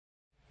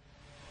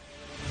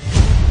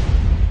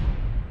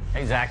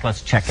Hey, Zach,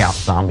 let's check out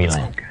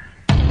Zombieland.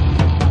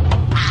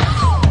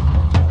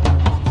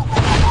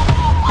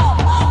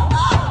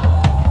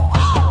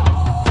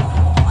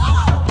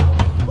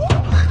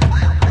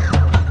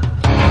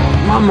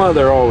 My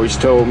mother always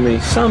told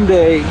me,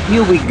 someday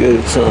you'll be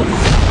good at something.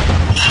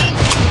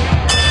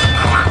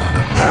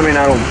 I mean,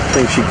 I don't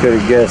think she could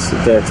have guessed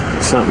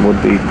that something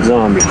would be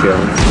zombie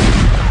killing.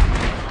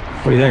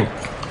 What do you think?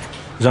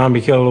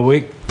 Zombie kill of the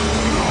week?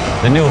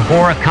 The new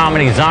horror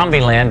comedy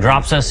Zombieland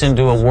drops us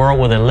into a world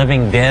where the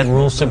living dead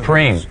rule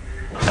supreme.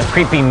 A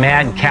creepy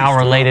mad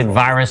cow-related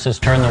virus has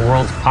turned the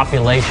world's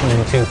population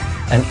into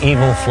an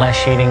evil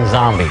flesh-eating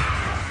zombie.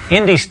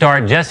 Indie star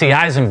Jesse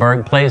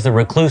Eisenberg plays the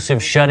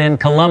reclusive shut-in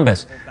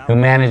Columbus, who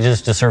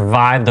manages to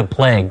survive the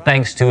plague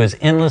thanks to his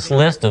endless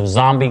list of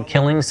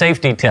zombie-killing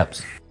safety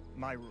tips.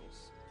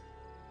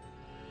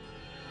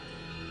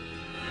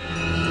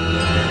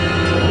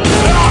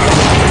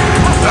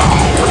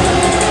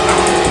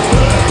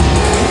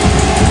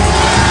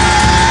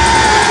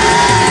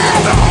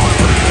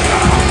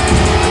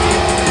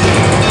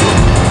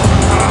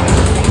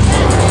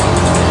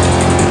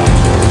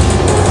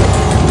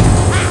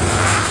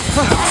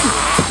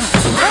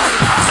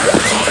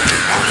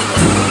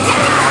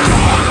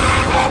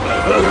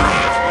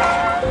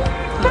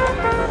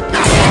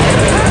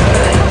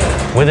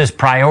 With his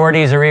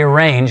priorities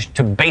rearranged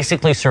to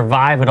basically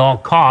survive at all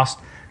costs,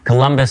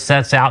 Columbus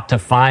sets out to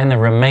find the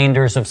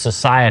remainders of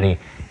society.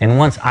 And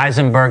once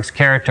Eisenberg's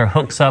character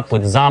hooks up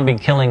with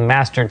zombie-killing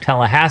Master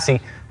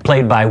Tallahassee,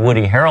 played by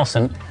Woody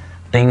Harrelson,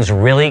 things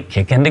really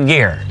kick into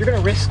gear. You're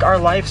gonna risk our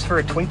lives for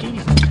a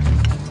Twinkie?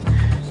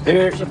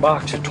 There's a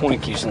box of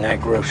Twinkies in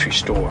that grocery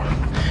store.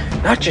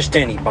 Not just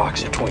any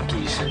box of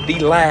Twinkies, the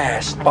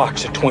last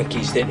box of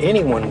Twinkies that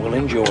anyone will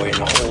enjoy in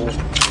the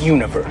whole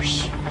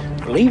universe.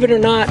 Believe it or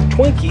not,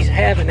 Twinkies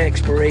have an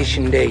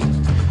expiration date.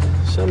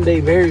 Someday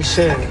very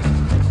soon,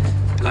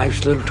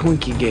 life's little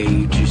Twinkie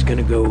gauge is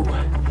gonna go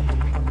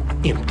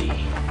empty.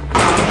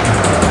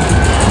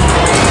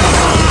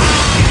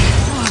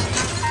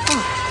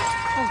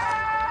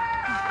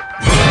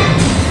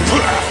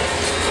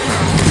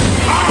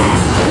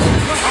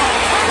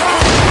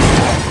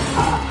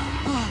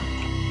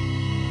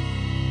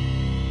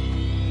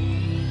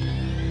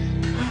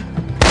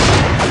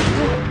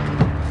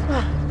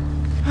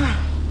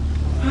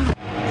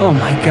 Oh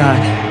my God.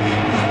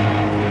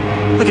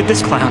 Look at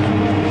this clown.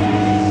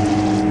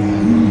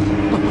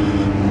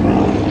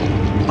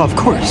 Of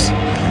course.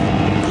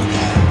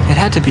 It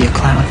had to be a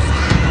clown.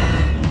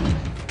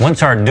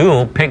 Once our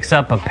duel picks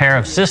up a pair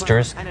of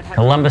sisters,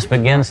 Columbus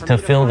begins to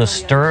feel the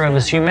stir of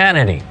his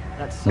humanity.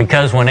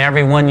 Because when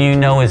everyone you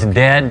know is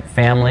dead,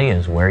 family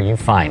is where you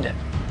find it.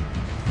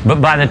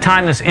 But by the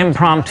time this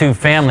impromptu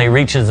family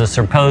reaches a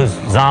supposed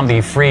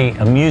zombie-free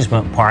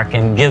amusement park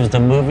and gives the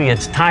movie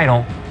its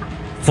title,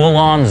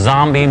 full-on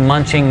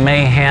zombie-munching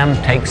mayhem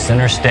takes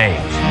center stage.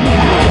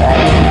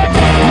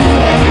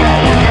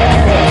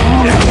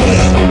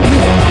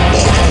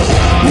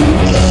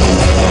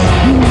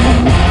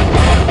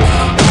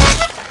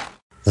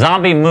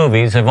 Zombie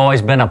movies have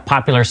always been a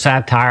popular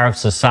satire of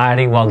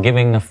society while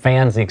giving the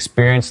fans the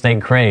experience they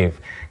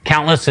crave.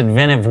 Countless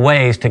inventive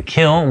ways to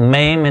kill,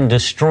 maim, and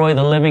destroy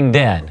the living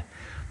dead.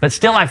 But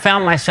still, I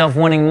found myself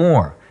wanting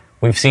more.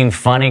 We've seen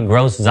funny,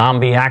 gross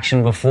zombie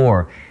action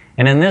before.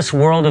 And in this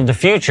world of the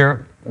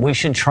future, we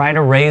should try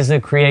to raise the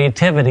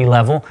creativity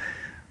level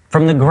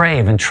from the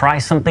grave and try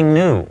something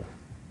new.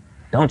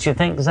 Don't you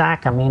think,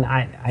 Zach? I mean,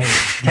 I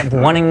kept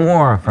wanting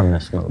more from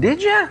this movie.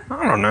 Did you?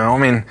 I don't know. I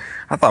mean,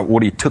 I thought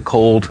Woody took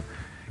hold,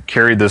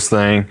 carried this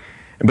thing,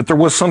 but there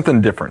was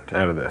something different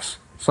out of this.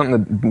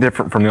 Something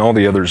different from all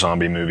the other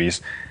zombie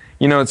movies.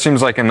 You know, it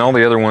seems like in all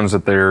the other ones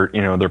that they're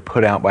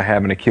put out by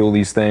having to kill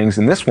these things.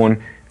 In this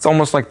one, it's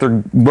almost like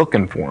they're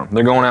looking for them.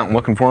 They're going out and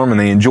looking for them, and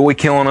they enjoy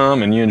killing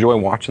them, and you enjoy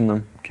watching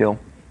them kill.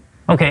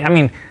 Okay, I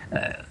mean,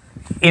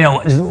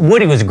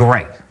 Woody was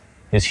great.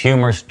 His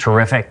humor's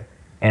terrific,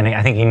 and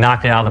I think he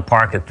knocked it out of the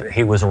park.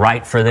 He was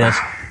right for this.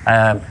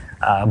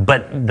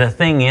 But the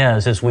thing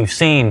is we've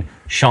seen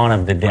Shaun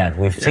of the Dead.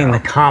 We've seen the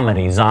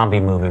comedy zombie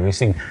movie. We've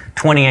seen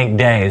 28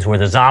 Days where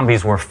the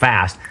zombies were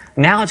fast.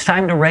 Now it's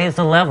time to raise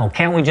the level.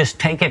 Can't we just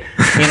take it,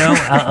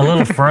 a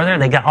little further?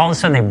 They got all of a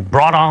sudden they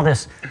brought all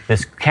this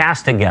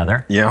cast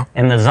together,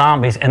 and the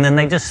zombies, and then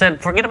they just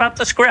said, forget about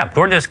the script.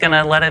 We're just going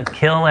to let it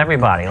kill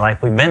everybody,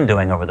 like we've been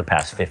doing over the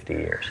past 50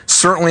 years.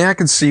 Certainly, I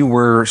could see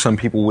where some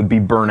people would be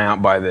burnt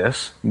out by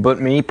this,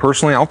 but me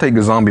personally, I'll take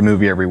a zombie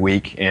movie every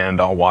week, and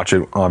I'll watch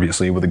it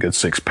obviously with a good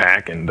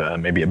six-pack and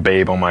maybe a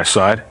babe on my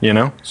side,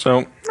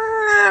 So.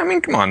 I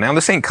mean, come on now.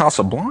 This ain't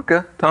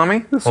Casablanca,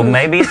 Tommy. Well,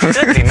 maybe it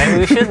should be. Maybe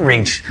we should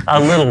reach a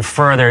little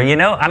further,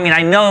 I mean,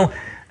 I know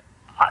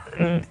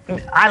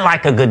I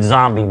like a good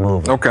zombie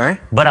movie. Okay.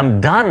 But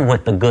I'm done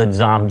with the good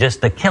zombie,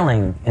 just the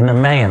killing and the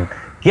mayhem.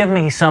 Give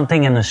me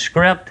something in the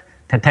script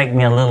to take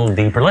me a little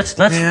deeper. Let's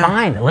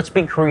find it. Let's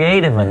be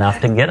creative enough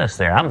to get us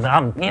there.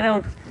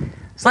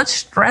 So let's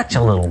stretch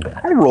a little bit.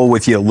 I'll roll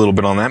with you a little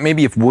bit on that.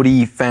 Maybe if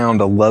Woody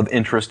found a love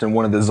interest in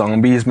one of the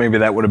zombies, maybe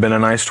that would have been a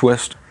nice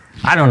twist.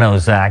 I don't know,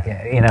 Zach.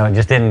 You know, it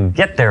just didn't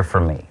get there for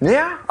me.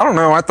 Yeah, I don't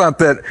know. I thought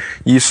that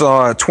you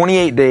saw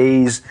 28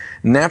 days,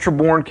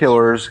 natural-born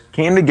killers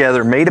came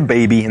together, made a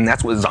baby, and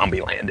that's what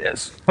Zombieland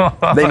is.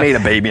 They made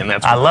a baby, and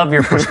that's what I love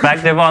your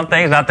perspective on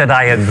things. Not that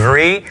I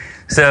agree.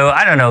 So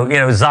I don't know. You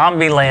know,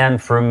 Zombieland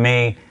for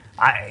me,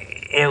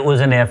 it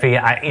was an iffy.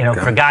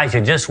 For guys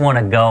who just want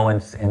to go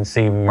and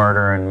see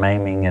murder and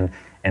maiming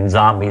and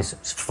zombies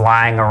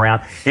flying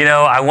around. You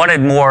know, I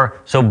wanted more.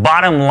 So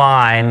bottom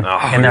line,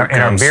 in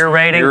our beer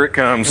rating, here it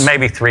comes.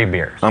 Maybe 3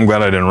 beers. I'm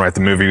glad I didn't write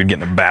the movie. We'd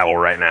get in a battle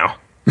right now.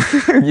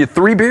 You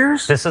 3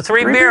 beers? This is a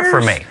 3 beer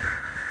for me.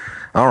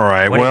 All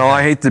right. Well,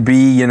 I hate to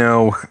be,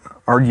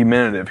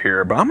 argumentative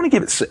here, but I'm going to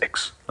give it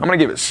 6. I'm going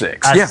to give it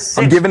 6. Yeah,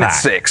 I'm giving it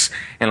 6.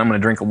 And I'm going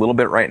to drink a little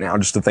bit right now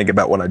just to think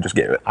about what I just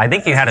gave it. I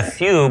think you had a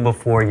few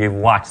before you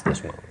watched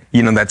this movie.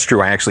 That's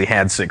true. I actually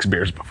had 6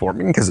 beers before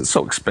because it's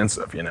so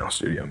expensive,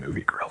 studio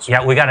movie grills.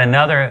 Yeah, we got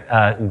another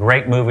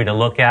great movie to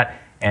look at,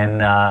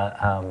 and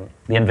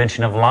The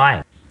Invention of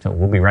Lying. So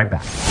we'll be right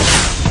back.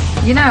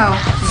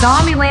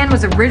 Zombieland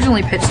was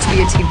originally pitched to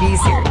be a TV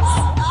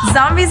series.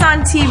 Zombies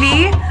on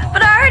TV?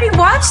 But I already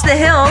watched The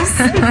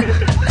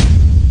Hills.